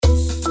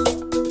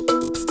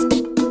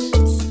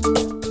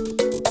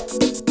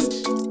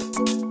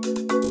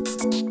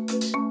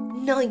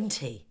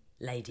90,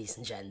 ladies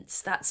and gents.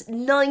 That's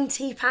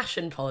 90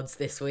 Passion Pods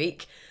this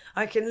week.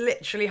 I can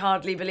literally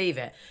hardly believe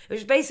it.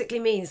 Which basically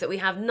means that we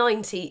have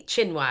 90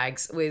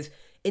 chinwags with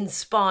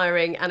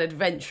inspiring and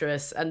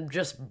adventurous and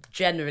just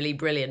generally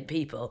brilliant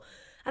people.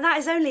 And that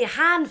is only a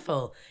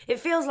handful.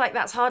 It feels like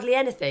that's hardly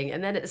anything,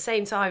 and then at the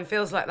same time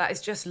feels like that is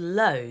just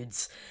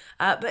loads.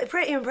 But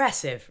pretty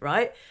impressive,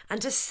 right?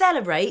 And to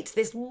celebrate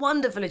this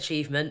wonderful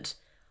achievement,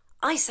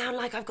 I sound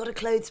like I've got a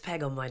clothes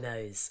peg on my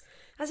nose.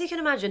 As you can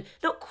imagine,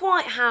 not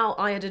quite how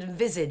I had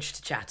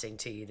envisaged chatting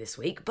to you this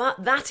week,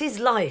 but that is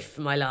life,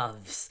 my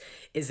loves,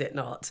 is it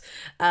not?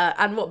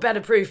 And what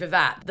better proof of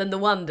that than the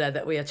wonder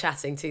that we are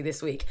chatting to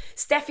this week?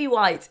 Steffy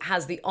White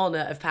has the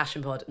honour of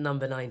Passion Pod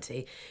number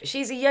 90.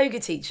 She's a yoga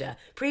teacher,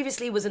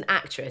 previously was an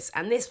actress,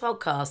 and this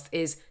podcast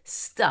is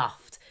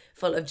stuffed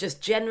full of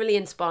just generally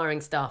inspiring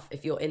stuff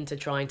if you're into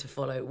trying to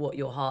follow what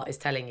your heart is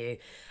telling you.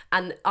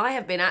 And I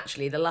have been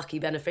actually the lucky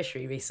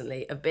beneficiary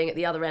recently of being at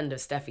the other end of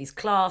Steffi's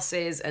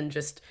classes and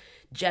just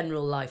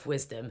general life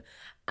wisdom.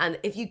 And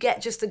if you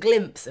get just a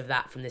glimpse of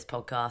that from this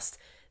podcast,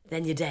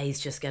 then your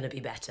day's just going to be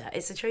better.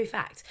 It's a true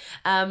fact.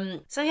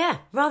 So yeah,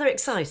 rather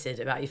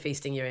excited about you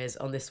feasting your ears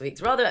on this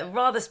week's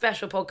rather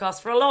special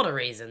podcast for a lot of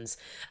reasons.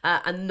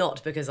 And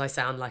not because I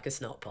sound like a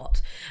snot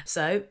pot.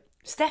 So,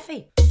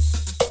 Steffi.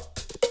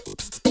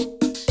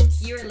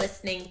 You're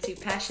listening to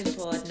Passion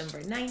Pod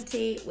number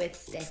 90 with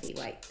Steffy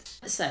White.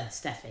 So,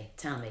 Steffi,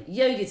 tell me,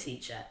 yoga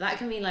teacher, that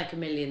can mean like a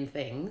million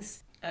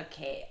things.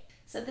 Okay,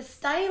 so the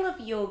style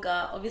of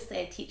yoga, obviously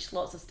I teach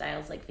lots of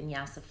styles like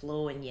vinyasa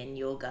flow and yin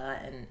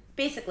yoga and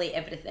basically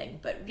everything,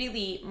 but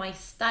really my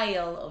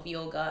style of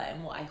yoga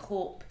and what I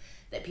hope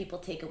that people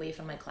take away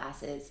from my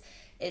classes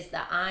is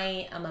that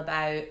I am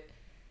about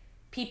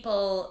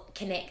people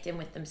connecting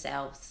with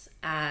themselves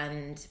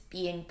and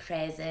being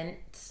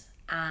present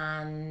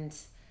and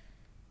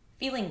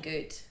feeling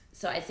good.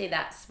 So I'd say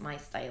that's my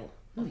style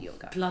of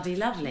yoga. Bloody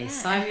lovely. Yeah.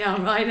 Sign me up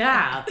right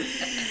now.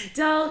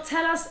 Dal,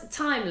 tell us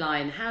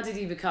timeline. How did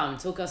you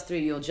talk us through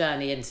your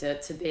journey into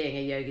being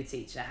a yoga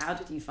teacher. How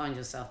did you find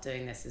yourself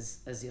doing this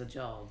as your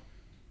job?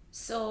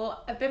 So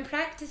I've been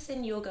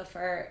practicing yoga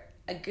for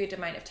a good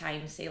amount of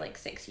time, say like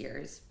 6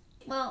 years.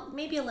 Well,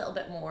 maybe a little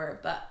bit more,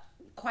 but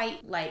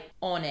quite like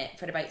on it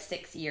for about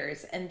 6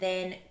 years. And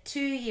then 2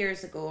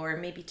 years ago, or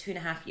maybe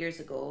 2.5 years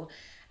ago,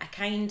 I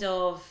kind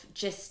of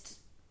just,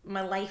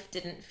 my life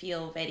didn't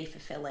feel very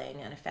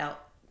fulfilling and I felt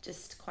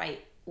just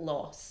quite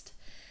lost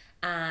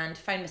and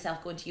found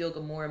myself going to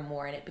yoga more and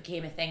more, and it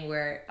became a thing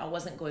where I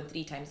wasn't going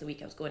 3 times a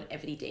week, I was going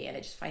every day, and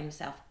I just found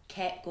myself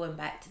kept going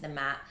back to the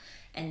mat.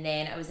 And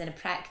then I was in a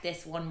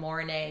practice one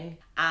morning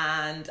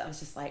and I was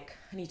just like,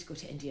 I need to go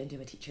to India and do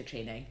my teacher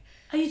training.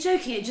 Are you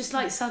joking? It just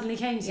like suddenly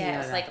came to you?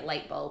 Yeah, it's like a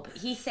light bulb.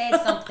 He said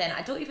something.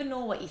 I don't even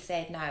know what he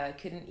said now. I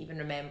couldn't even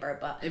remember,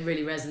 but it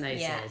really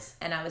resonated. Yeah,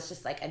 and I was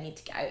just like, I need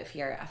to get out of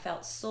here. I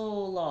felt so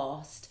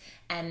lost,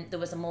 and there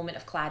was a moment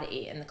of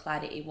clarity, and the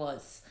clarity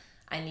was,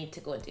 I need to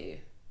go and do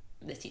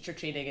this teacher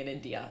training in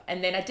India.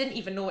 And then I didn't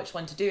even know which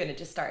one to do, and I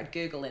just started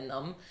Googling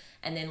them,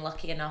 and then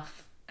lucky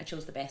enough, I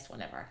chose the best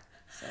one ever.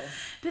 So.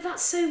 But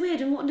that's so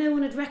weird, and what, no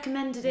one had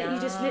recommended it. No. You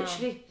just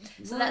literally.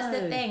 So that's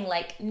the thing.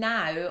 Like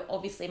now,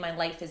 obviously, my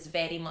life is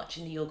very much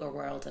in the yoga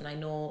world, and I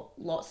know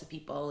lots of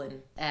people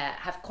and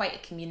have quite a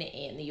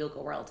community in the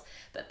yoga world.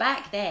 But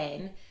back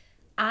then,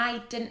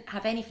 I didn't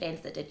have any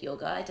friends that did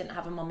yoga. I didn't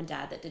have a mum and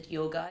dad that did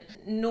yoga.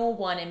 No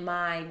one in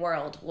my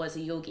world was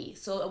a yogi.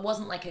 So it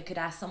wasn't like I could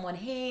ask someone,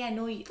 hey, I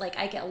know you, like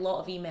I get a lot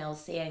of emails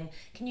saying,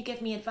 can you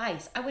give me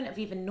advice? I wouldn't have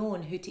even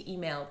known who to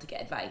email to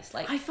get advice.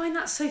 Like, I find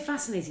that so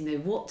fascinating though.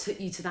 What took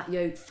you to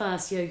that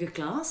first yoga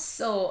class?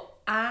 So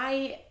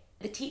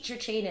the teacher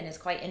training is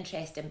quite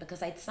interesting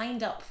because I'd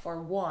signed up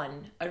for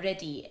one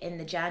already in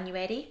the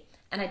January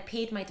and I'd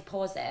paid my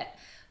deposit.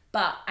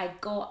 But I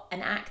got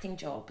an acting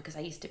job because I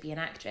used to be an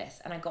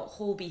actress, and I got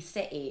Holby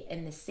City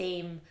in the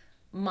same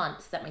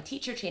month that my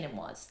teacher training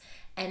was.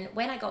 And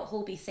when I got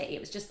Holby City,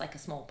 it was just like a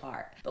small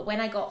part. But when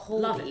I got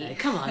Holby... Love it,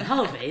 come on,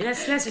 Holby,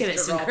 let's give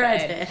it some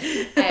credit.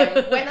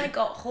 When I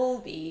got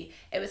Holby,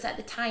 it was at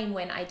the time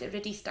when I'd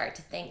already started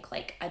to think,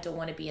 like, I don't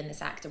want to be in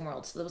this acting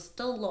world. So there was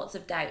still lots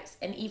of doubts.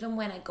 And even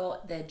when I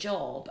got the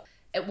job,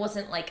 it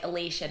wasn't like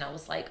elation. I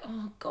was like,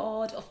 oh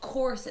God, of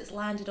course it's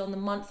landed on the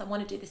month. I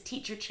want to do this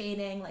teacher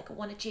training. Like, I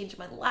want to change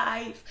my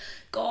life.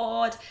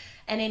 God.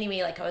 And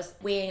anyway, like I was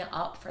weighing it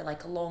up for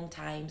like a long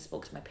time,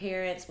 spoke to my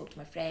parents, spoke to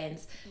my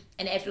friends,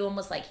 and everyone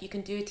was like, you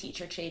can do a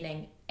teacher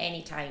training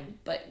anytime,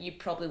 but you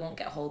probably won't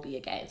get Holby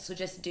again. So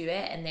just do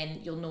it and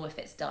then you'll know if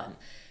it's done.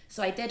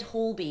 So I did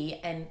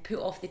Holby and put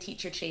off the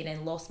teacher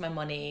training, lost my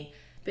money.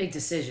 Big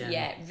decision.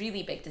 Yeah,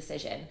 really big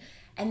decision.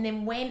 And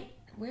then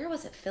where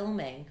was it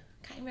filming?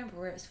 Can't remember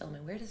where it was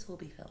filming. Where does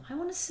Holby film? I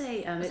want to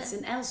say it's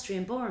in Elstree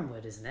and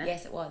Borehamwood, isn't it?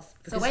 Yes, it was.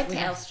 Because so I went to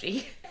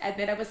Elstree and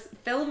then I was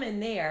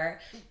filming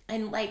there,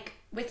 and like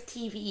with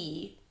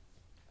TV,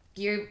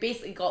 you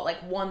basically got like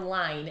one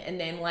line and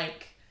then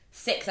like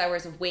 6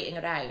 hours of waiting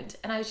around.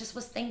 And I was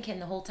thinking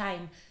the whole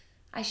time,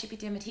 I should be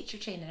doing my teacher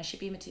training. I should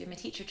be doing my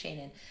teacher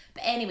training.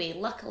 But anyway,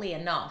 luckily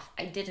enough,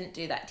 I didn't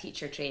do that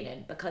teacher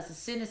training, because as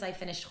soon as I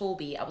finished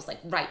Holby, I was like,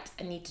 right,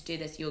 I need to do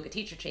this yoga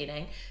teacher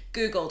training.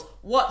 Googled,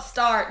 what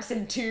starts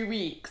in 2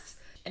 weeks?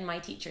 And my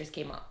teachers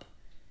came up.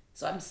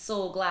 So I'm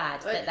so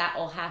glad that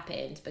all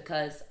happened,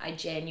 because I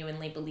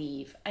genuinely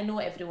believe, I know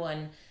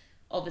everyone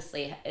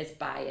obviously is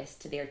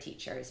biased to their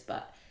teachers,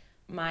 but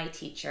my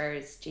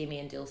teachers, Jamie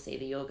and Dulce,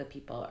 the yoga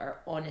people, are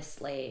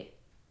honestly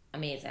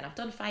amazing. I've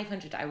done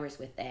 500 hours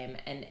with them,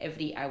 and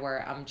every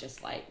hour I'm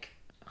just like,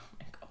 oh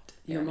my God.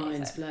 Your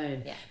mind's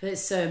blown. Yeah. But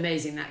it's so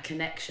amazing, that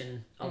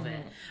connection of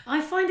it.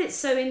 I find it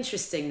so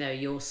interesting though,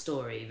 your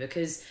story,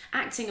 because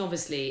acting,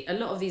 obviously, a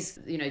lot of these,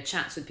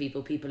 chats with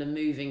people are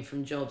moving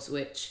from jobs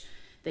which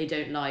they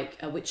don't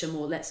like, which are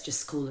more, let's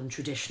just call them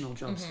traditional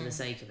jobs for the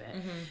sake of it.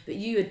 But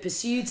you had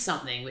pursued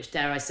something which,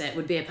 dare I say it,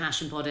 would be a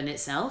passion pod in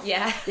itself.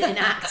 Yeah. In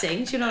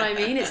acting, do you know what I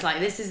mean? It's like,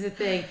 this is the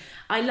thing.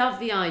 I love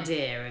the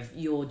idea of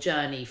your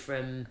journey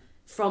from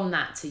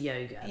that to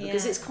yoga,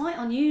 because it's quite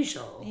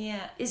unusual.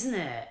 Yeah. Isn't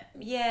it?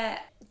 Yeah.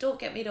 Don't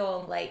get me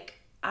wrong, like,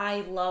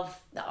 I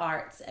love the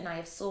arts, and I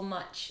have so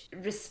much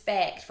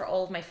respect for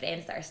all of my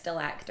friends that are still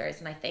actors,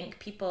 and I think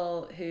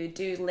people who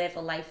do live a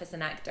life as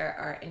an actor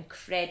are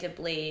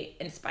incredibly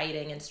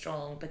inspiring and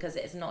strong, because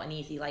it is not an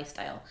easy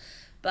lifestyle.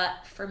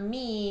 But for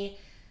me,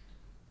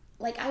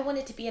 like, I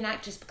wanted to be an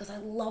actress because I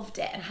loved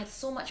it and had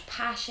so much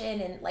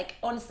passion, and like,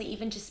 honestly,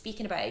 even just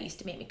speaking about it used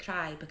to make me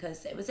cry,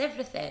 because it was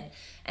everything.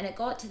 And it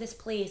got to this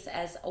place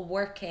as a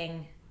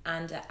working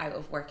and a out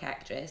of work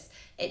actress,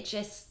 it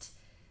just,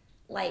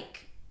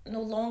 like, no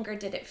longer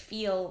did it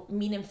feel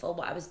meaningful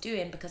what I was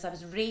doing, because I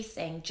was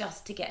racing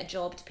just to get a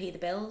job to pay the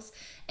bills.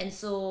 And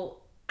so,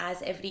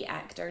 as every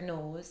actor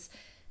knows,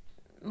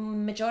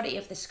 majority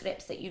of the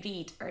scripts that you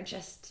read are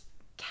just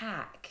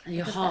cack. And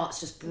your heart's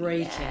just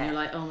breaking. You're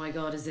like, oh my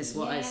God, is this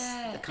what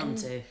I come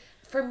to?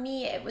 For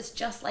me, it was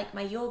just like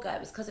my yoga.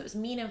 It was because it was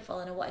meaningful,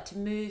 and I wanted to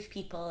move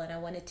people, and I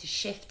wanted to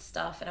shift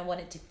stuff, and I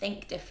wanted to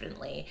think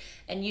differently.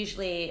 And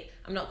usually,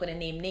 I'm not going to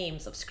name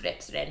names of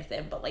scripts or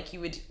anything, but like, you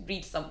would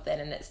read something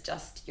and it's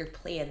just, you're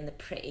playing the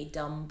pretty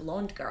dumb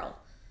blonde girl,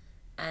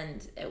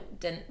 and it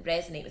didn't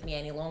resonate with me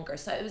any longer.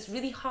 So it was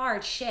really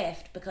hard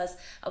shift, because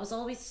I was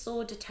always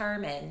so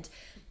determined,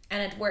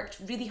 and I'd worked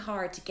really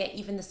hard to get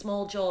even the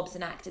small jobs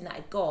in acting that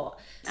I got.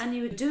 And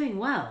you were doing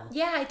well.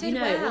 Yeah, I did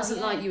well. It wasn't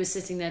like you were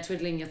sitting there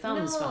twiddling your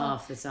thumbs for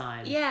half the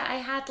time. Yeah,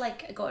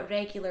 I got a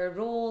regular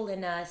role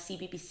in a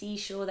CBBC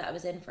show that I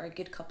was in for a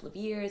good couple of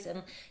years.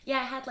 And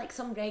yeah, I had like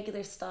some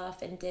regular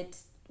stuff and did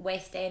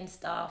West End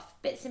stuff,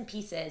 bits and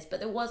pieces.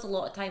 But there was a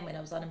lot of time when I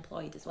was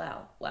unemployed as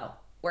well. Well,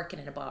 working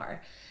in a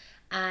bar.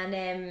 And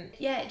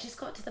it just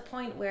got to the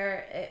point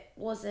where it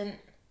wasn't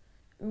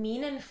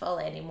meaningful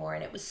anymore,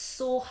 and it was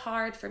so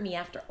hard for me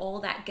after all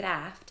that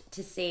graft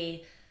to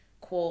say,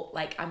 quote,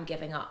 like, I'm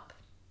giving up,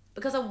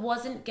 because I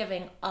wasn't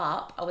giving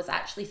up, I was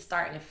actually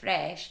starting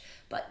afresh.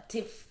 But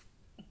to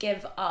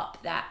give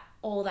up that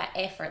all that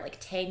effort, like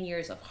 10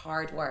 years of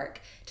hard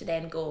work, to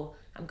then go,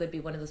 I'm going to be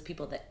one of those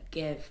people that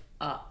give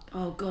up.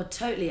 Oh God,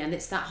 totally. And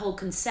it's that whole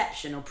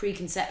conception or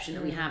preconception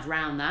that we have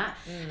around that.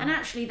 And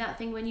actually that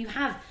thing when you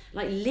have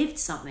like lived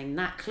something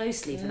that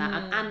closely for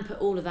that and put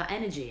all of that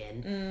energy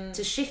in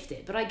to shift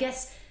it. But I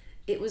guess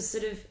it was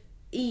sort of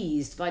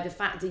eased by the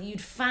fact that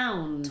you'd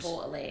found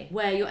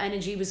where your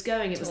energy was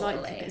going. It was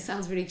like, it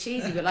sounds really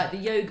cheesy, but like the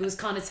yoga was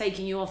kind of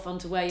taking you off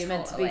onto where you're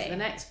meant to be for the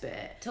next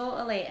bit.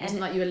 It wasn't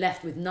like you were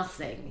left with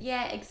nothing.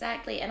 Yeah,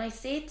 exactly. And I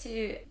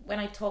say when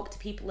I talk to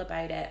people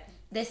about it,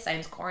 this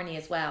sounds corny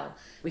as well.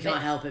 We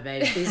can't help it,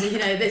 babe. This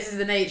is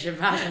the nature of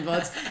passion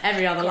pods.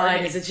 Every other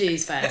line is a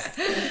cheese fest.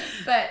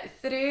 But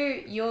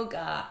through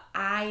yoga,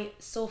 I,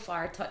 so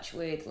far, touch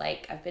wood,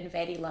 like I've been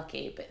very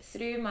lucky, but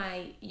through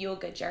my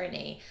yoga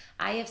journey,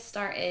 I have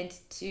started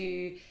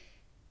to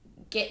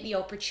get the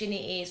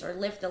opportunities or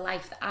live the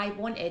life that I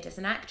wanted as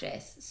an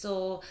actress.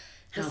 So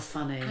how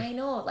funny. I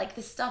know, like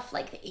the stuff,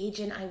 like the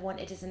agent I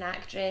wanted as an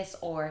actress,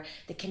 or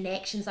the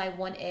connections I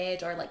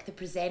wanted, or like the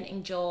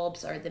presenting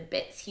jobs, or the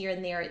bits here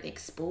and there, the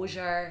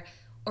exposure,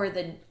 or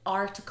the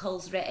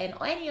articles written,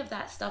 or any of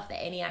that stuff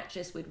that any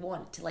actress would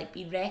want to like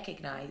be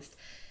recognised.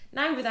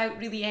 Now, without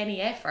really any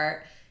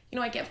effort,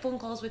 I get phone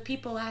calls with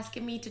people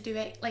asking me to do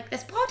it, like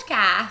this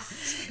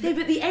podcast. Yeah,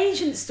 but the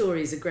agent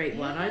story is a great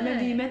one. I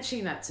remember you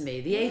mentioning that to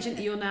me. The agent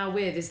that you're now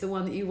with is the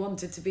one that you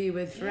wanted to be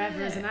with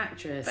forever as an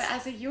actress. But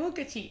as a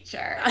yoga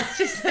teacher, it's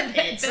just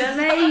it's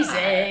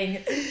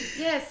amazing.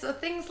 Yeah, so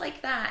things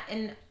like that.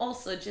 And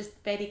also, just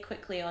very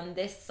quickly on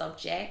this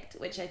subject,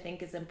 which I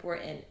think is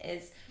important,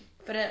 is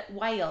for a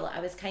while I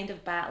was kind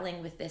of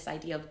battling with this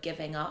idea of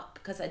giving up,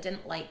 because I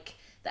didn't like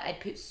that I'd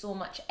put so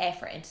much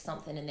effort into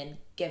something and then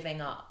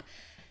giving up.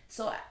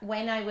 So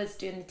when I was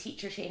doing the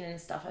teacher training and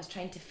stuff, I was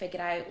trying to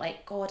figure out,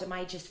 like, God, am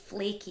I just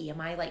flaky?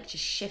 Am I like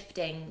just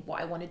shifting what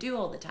I want to do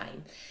all the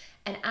time?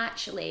 And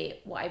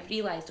actually, what I've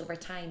realised over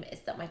time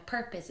is that my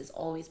purpose has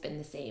always been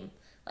the same.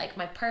 Like,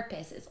 my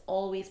purpose has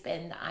always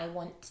been that I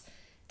want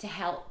to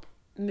help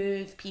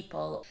move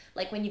people.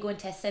 Like when you go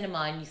into a cinema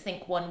and you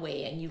think one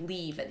way and you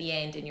leave at the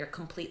end and you're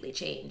completely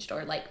changed,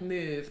 or like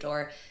moved,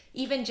 or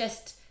even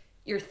just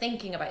you're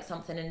thinking about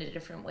something in a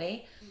different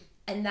way.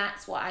 And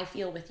that's what I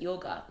feel with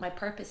yoga. My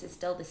purpose is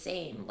still the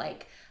same.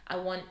 Like I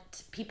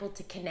want people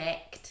to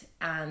connect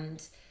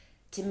and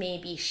to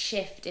maybe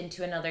shift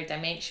into another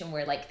dimension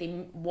where like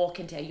they walk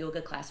into a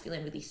yoga class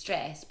feeling really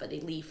stressed, but they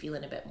leave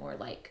feeling a bit more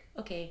like,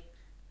 okay.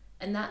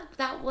 And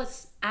that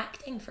was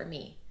acting for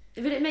me.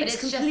 But it makes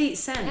complete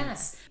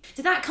sense. Yeah.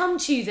 Did that come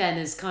to you then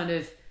as kind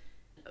of,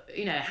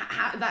 you know,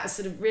 how that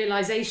sort of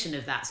realisation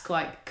of that's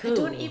quite cool? I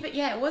don't even,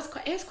 it was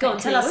quite Go on,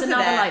 cool, tell us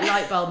another like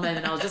light bulb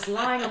moment. I was just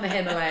lying on the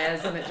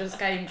Himalayas and it just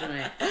came to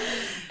me.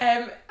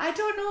 I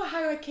don't know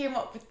how I came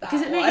up with that.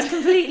 Because it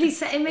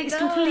makes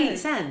complete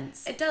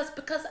sense. It does,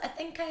 because I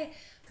think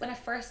when I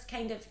first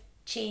kind of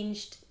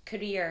changed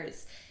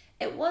careers,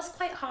 it was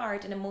quite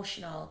hard and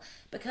emotional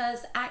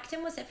because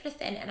acting was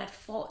everything, and I'd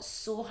fought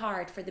so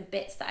hard for the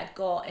bits that I'd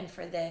got and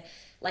for the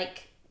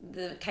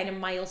kind of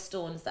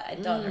milestones that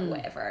I'd done or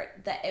whatever,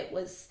 that it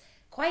was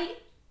quite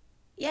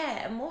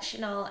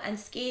emotional and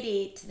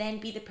scary to then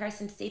be the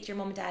person to say to your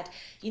mum and dad,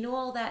 you know,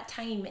 all that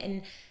time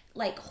and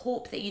like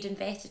hope that you'd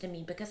invested in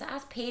me. Because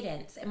as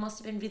parents, it must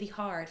have been really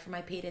hard for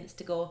my parents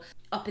to go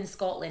up in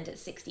Scotland at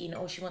 16,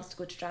 oh, she wants to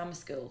go to drama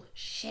school.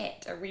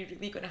 Shit, are we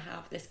really going to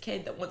have this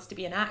kid that wants to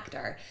be an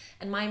actor?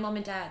 And my mum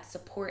and dad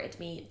supported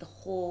me the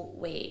whole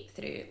way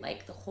through,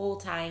 like the whole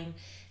time.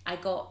 I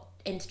got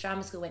into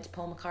drama school, went to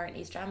Paul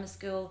McCartney's drama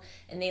school,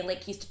 and they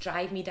like used to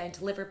drive me down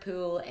to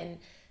Liverpool, and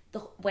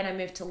when I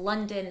moved to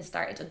London and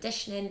started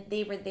auditioning,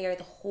 they were there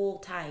the whole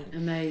time.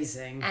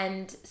 Amazing.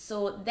 And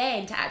so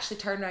then to actually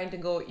turn around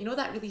and go, you know,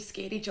 that really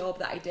scary job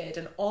that I did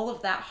and all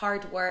of that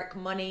hard work,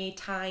 money,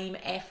 time,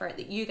 effort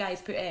that you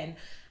guys put in,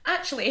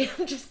 actually,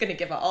 I'm just going to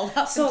give it all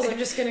up. So I'm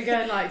just going to go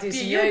and like do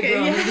some yoga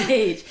on the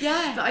beach.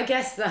 Yeah. But I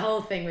guess the whole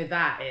thing with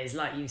that is,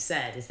 like you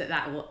said, is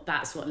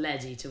that's what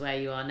led you to where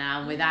you are now.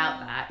 And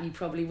without that, you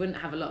probably wouldn't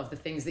have a lot of the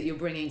things that you're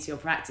bringing to your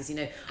practice. You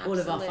know, all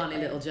of our funny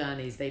little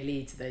journeys, they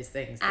lead to those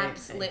things.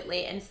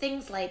 Absolutely. And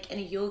things like in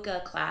a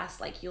yoga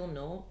class, like you'll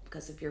know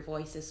because of your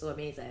voice is so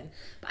amazing.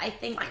 But I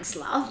think, thanks,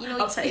 love. You know,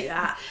 I'll tell you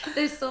that.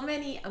 There's so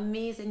many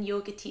amazing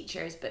yoga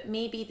teachers, but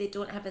maybe they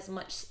don't have as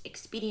much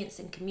experience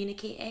in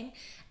communicating.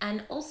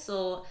 And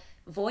also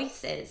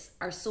voices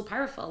are so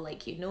powerful,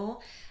 like, you know,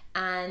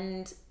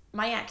 and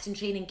my acting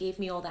training gave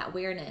me all that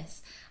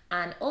awareness.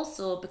 And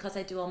also because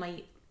I do all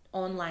my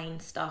online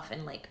stuff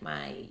and like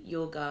my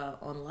yoga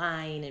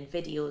online and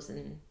videos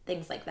and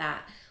things like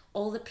that,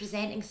 all the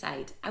presenting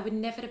side, I would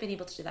never have been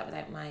able to do that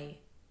without my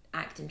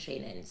acting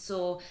training.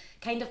 So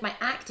kind of my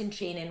acting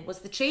training was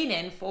the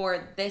training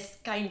for this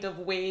kind of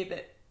way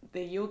that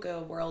the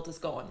yoga world has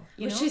gone,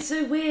 which is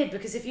so weird,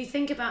 because if you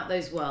think about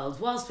those worlds,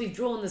 whilst we've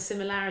drawn the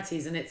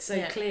similarities and it's so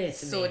clear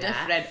to me, so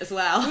different as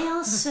well. They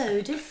are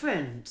so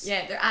different.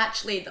 Yeah, they're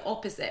actually the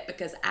opposite,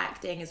 because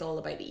acting is all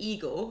about the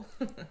ego,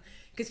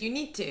 because you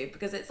need to,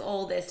 because it's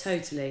all this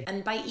totally.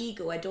 And by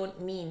ego, I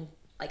don't mean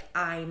like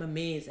I'm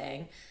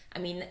amazing. I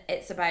mean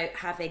it's about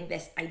having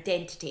this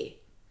identity,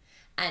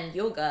 and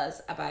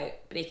yoga's about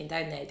breaking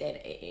down the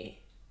identity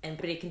and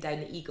breaking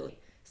down the ego.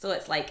 So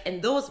it's like,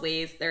 in those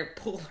ways, they're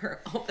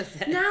polar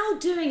opposites. Now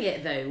doing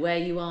it, though, where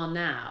you are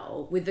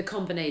now, with the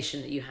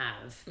combination that you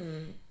have,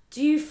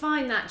 do you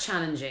find that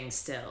challenging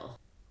still?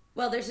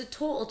 Well, there's a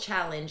total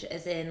challenge,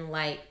 as in,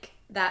 like,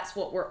 that's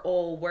what we're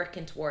all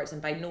working towards.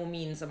 And by no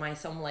means am I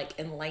some, like,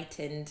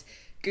 enlightened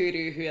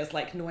guru who has,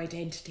 like, no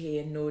identity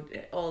and no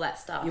all that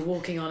stuff. You're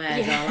walking on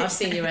air, girl. I've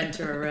seen you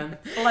enter a room,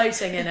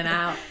 floating in and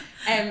out.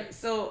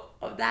 So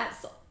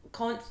that's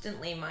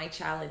constantly my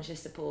challenge, I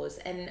suppose.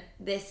 And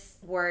this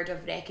word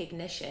of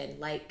recognition,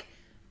 like,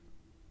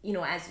 you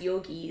know, as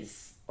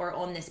yogis or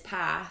on this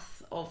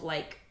path of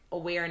like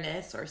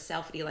awareness or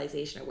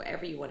self-realization or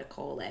whatever you want to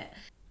call it,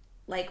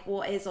 like,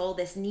 what is all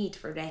this need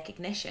for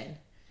recognition?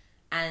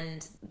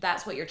 And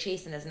that's what you're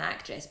chasing as an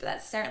actress, but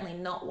that's certainly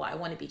not what I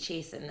want to be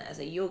chasing as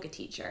a yoga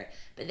teacher.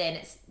 But then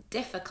it's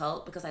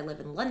difficult because I live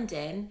in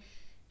London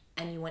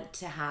and you want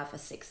to have a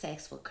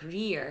successful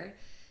career.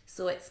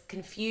 So it's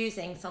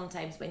confusing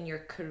sometimes when your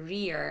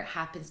career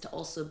happens to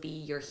also be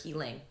your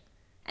healing.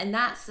 And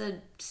that's a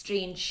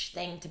strange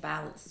thing to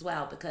balance as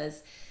well,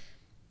 because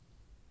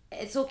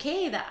it's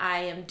okay that I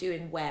am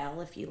doing well,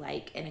 if you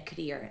like, in a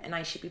career, and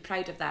I should be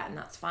proud of that, and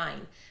that's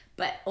fine.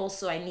 But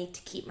also I need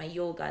to keep my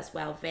yoga as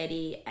well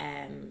very,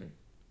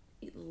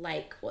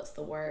 like, what's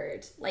the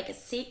word? Like,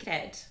 it's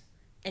sacred.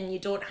 And you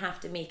don't have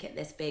to make it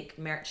this big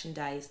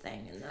merchandise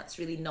thing. And that's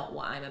really not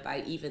what I'm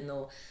about, even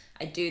though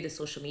I do the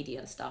social media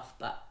and stuff.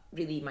 But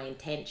really my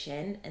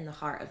intention in the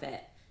heart of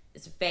it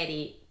is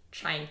very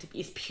trying to be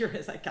as pure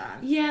as I can.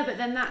 Yeah, but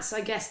then that's, I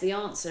guess, the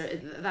answer.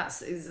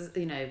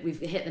 You know, we've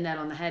hit the nail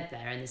on the head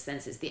there, in the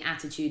sense it's the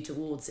attitude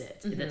towards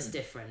it that's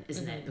different,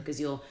 isn't it?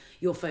 Because your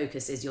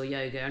focus is your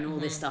yoga and all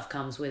this stuff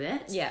comes with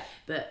it. Yeah.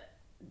 But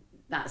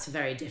that's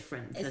very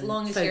different as than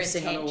long as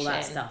focusing your on all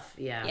that stuff.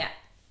 Yeah. Yeah.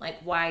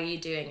 Like, why are you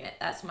doing it?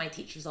 That's what my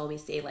teachers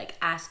always say. Like,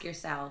 ask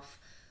yourself,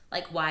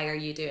 Like, why are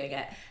you doing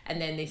it?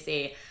 And then they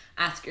say,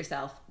 ask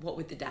yourself, what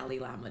would the Dalai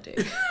Lama do?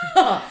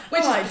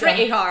 Which is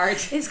pretty hard.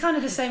 It's kind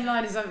of the same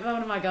line as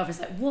one of my girlfriends,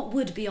 like, what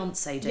would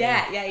Beyonce do?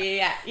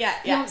 Yeah.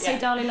 Beyonce,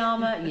 Dalai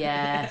Lama,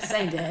 yeah,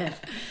 same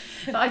diff.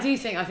 But I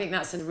think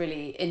that's a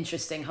really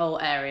interesting whole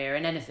area,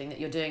 and anything that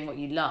you're doing what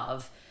you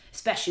love,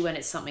 especially when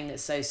it's something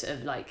that's so sort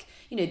of like,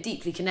 you know,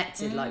 deeply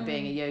connected, like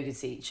being a yoga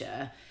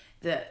teacher,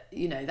 that,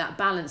 you know, that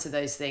balance of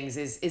those things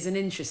is an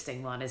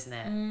interesting one, isn't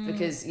it?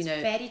 Because, you know,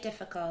 it's very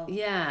difficult.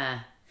 Yeah.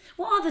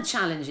 What are the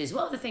challenges?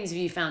 What other things have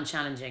you found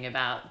challenging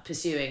about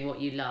pursuing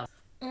what you love?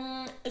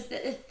 Is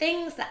that the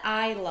things that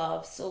I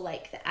love, so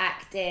like the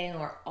acting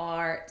or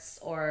arts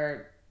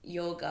or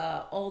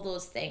yoga, all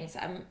those things.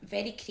 I'm a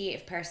very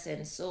creative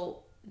person,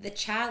 so the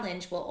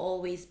challenge will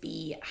always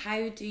be,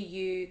 how do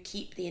you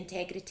keep the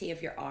integrity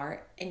of your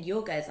art? And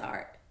yoga is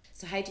art.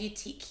 So how do you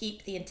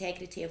keep the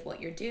integrity of what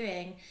you're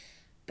doing,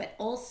 but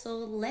also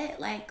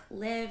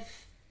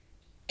live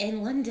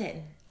in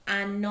London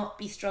and not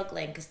be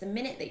struggling? Because the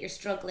minute that you're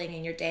struggling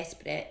and you're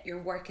desperate, your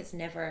work is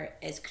never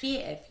as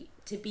creative.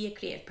 To be a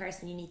creative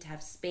person, you need to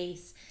have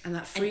space and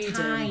that freedom and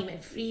time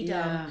and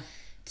freedom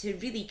to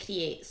really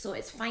create. So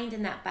it's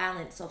finding that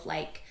balance of,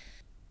 like,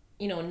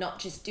 you know, not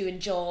just doing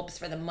jobs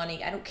for the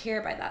money. I don't care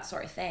about that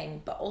sort of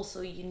thing, but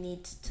also you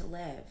need to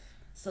live.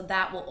 So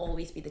that will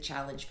always be the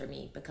challenge for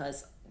me,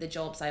 because the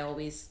jobs I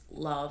always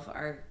love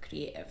are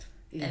creative.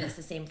 Yeah. And it's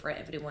the same for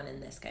everyone in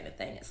this kind of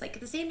thing. It's like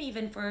the same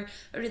even for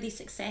a really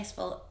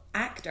successful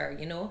actor,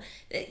 you know.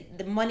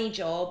 The money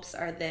jobs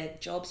are the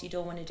jobs you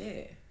don't want to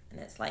do. And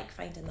it's like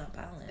finding that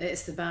balance.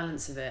 It's the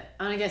balance of it.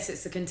 And I guess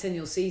it's the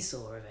continual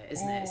seesaw of it,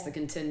 isn't it? It's the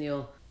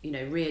continual, you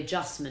know,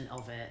 readjustment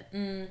of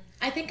it.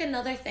 I think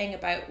another thing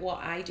about what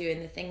I do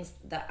and the things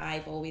that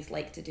I've always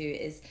liked to do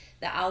is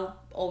that I'll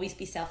always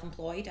be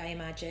self-employed, I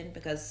imagine,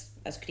 because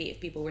as creative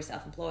people, we're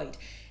self-employed.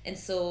 And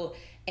so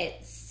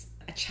it's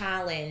a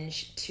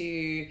challenge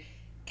to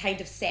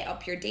kind of set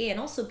up your day and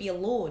also be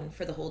alone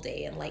for the whole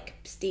day and like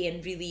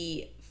staying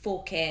really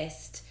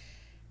focused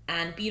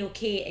and being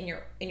okay in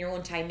your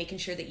own time, making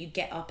sure that you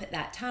get up at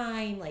that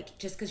time, like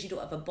just because you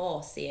don't have a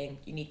boss saying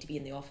you need to be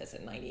in the office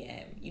at 9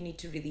 a.m. you need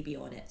to really be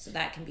on it. So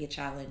that can be a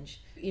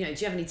challenge. You know, do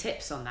you have any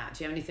tips on that?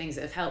 Do you have any things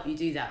that have helped you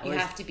do that? You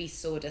have to be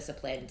so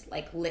disciplined,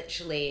 like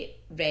literally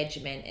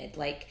regimented.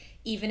 Like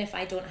even if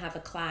I don't have a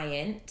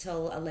client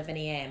till 11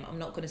 a.m, I'm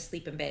not going to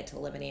sleep in bed till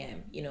 11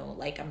 a.m, you know,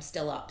 like I'm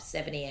still up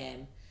 7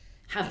 a.m.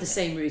 Have the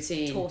same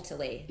routine.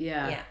 Totally.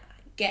 Yeah.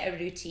 Get a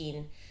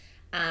routine.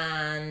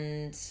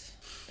 And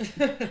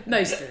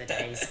most of the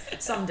days.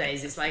 Some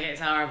days it's like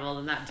it's horrible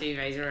and that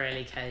duvet's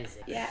really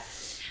cozy. Yeah.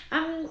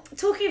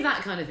 Talking of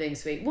that kind of thing,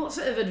 Sweet, what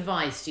sort of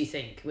advice do you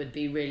think would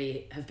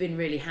have been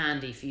really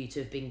handy for you to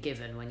have been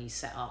given when you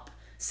set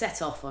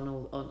off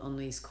on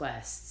these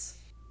quests?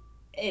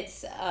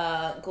 It's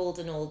a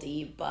golden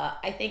oldie, but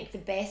I think the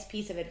best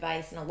piece of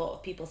advice, and a lot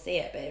of people say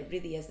it, but it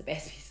really is the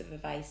best piece of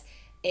advice,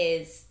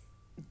 is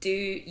do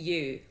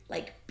you.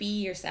 Like,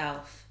 be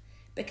yourself.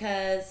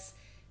 Because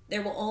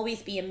there will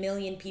always be a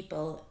million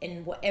people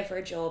in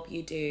whatever job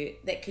you do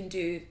that can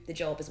do the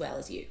job as well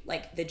as you,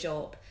 like the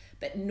job,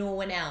 but no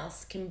one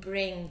else can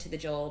bring to the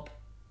job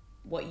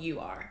what you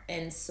are.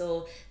 And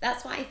so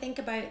that's what I think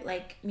about,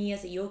 like, me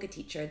as a yoga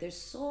teacher. There's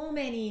so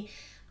many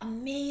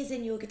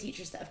amazing yoga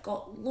teachers that have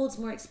got loads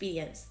more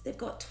experience. They've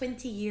got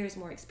 20 years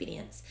more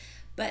experience.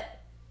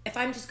 But if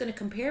I'm just going to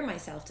compare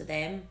myself to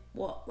them,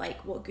 what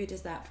good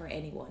is that for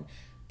anyone?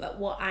 But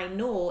what I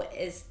know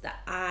is that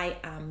I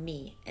am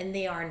me and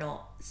they are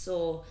not.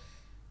 So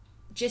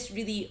just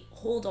really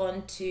hold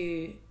on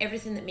to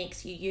everything that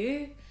makes you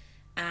you,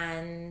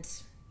 and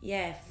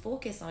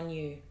focus on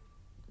you.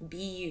 Be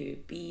you.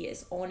 Be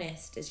as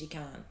honest as you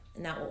can,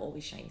 and that will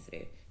always shine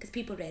through because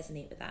people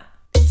resonate with that.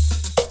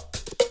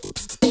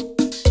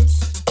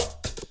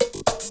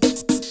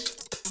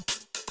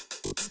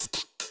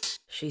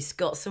 She's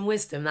got some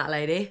wisdom, that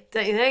lady,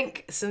 don't you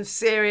think? Some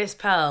serious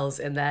pearls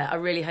in there. I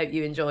really hope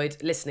you enjoyed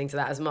listening to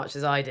that as much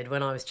as I did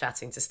when I was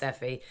chatting to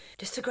Steffi.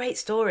 Just a great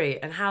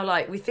story, and how,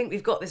 like, we think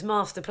we've got this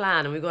master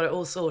plan and we've got it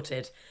all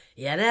sorted.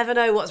 You never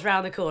know what's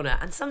round the corner,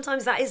 and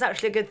sometimes that is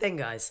actually a good thing,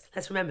 guys.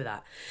 Let's remember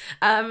that.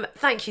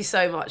 Thank you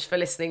so much for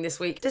listening this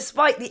week.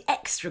 Despite the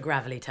extra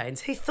gravelly tones,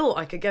 who thought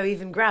I could go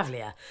even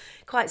gravelier?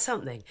 Quite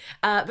something.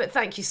 But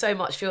thank you so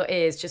much for your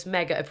ears, just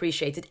mega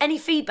appreciated. Any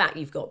feedback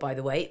you've got, by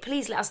the way,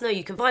 please let us know.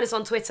 You can find us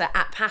on Twitter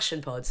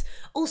 @PassionPods.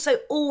 Also,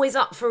 always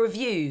up for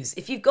reviews.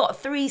 If you've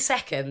got 3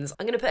 seconds,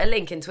 I'm going to put a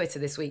link in Twitter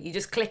this week. You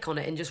just click on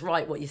it and just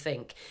write what you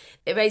think.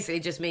 It basically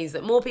just means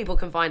that more people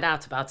can find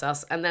out about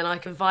us, and then I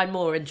can find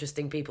more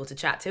interesting people to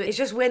chat to. It's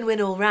just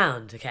win-win all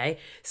round, okay?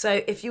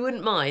 So if you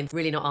wouldn't mind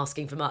really not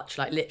asking for much,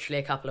 like literally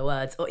a couple of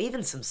words or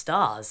even some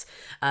stars,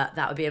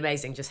 that would be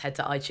amazing. Just head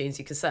to iTunes.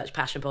 You can search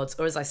Passion Pods,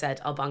 or as I said,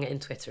 I'll bung it in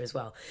Twitter as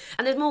well.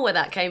 And there's more where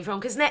that came from,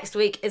 because next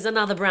week is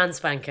another brand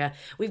spanker.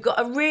 We've got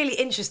a really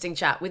interesting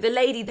chat with a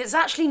lady that's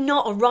actually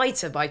not a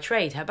writer by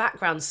trade. Her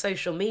background's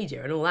social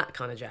media and all that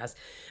kind of jazz.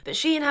 But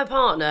she and her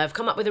partner have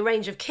come up with a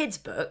range of kids'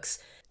 books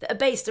that are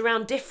based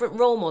around different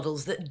role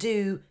models that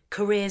do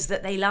careers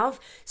that they love.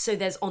 So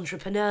there's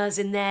entrepreneurs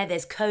in there,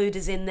 there's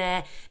coders in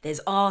there,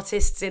 there's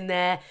artists in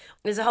there.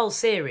 There's a whole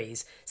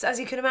series. So as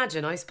you can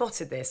imagine, I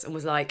spotted this and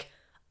was like,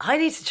 I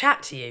need to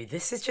chat to you.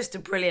 This is just a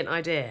brilliant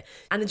idea.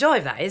 And the joy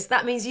of that is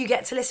that means you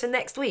get to listen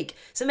next week.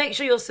 So make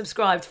sure you're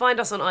subscribed.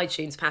 Find us on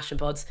iTunes, Passion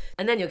Pods,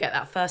 and then you'll get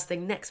that first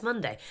thing next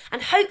Monday.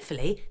 And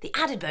hopefully the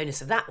added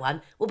bonus of that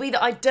one will be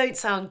that I don't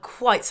sound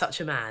quite such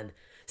a man.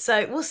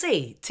 So we'll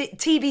see.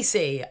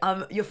 TBC.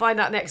 You'll find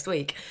out next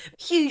week.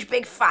 Huge,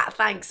 big, fat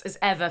thanks as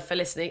ever for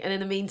listening. And in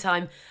the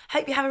meantime,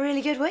 hope you have a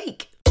really good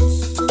week.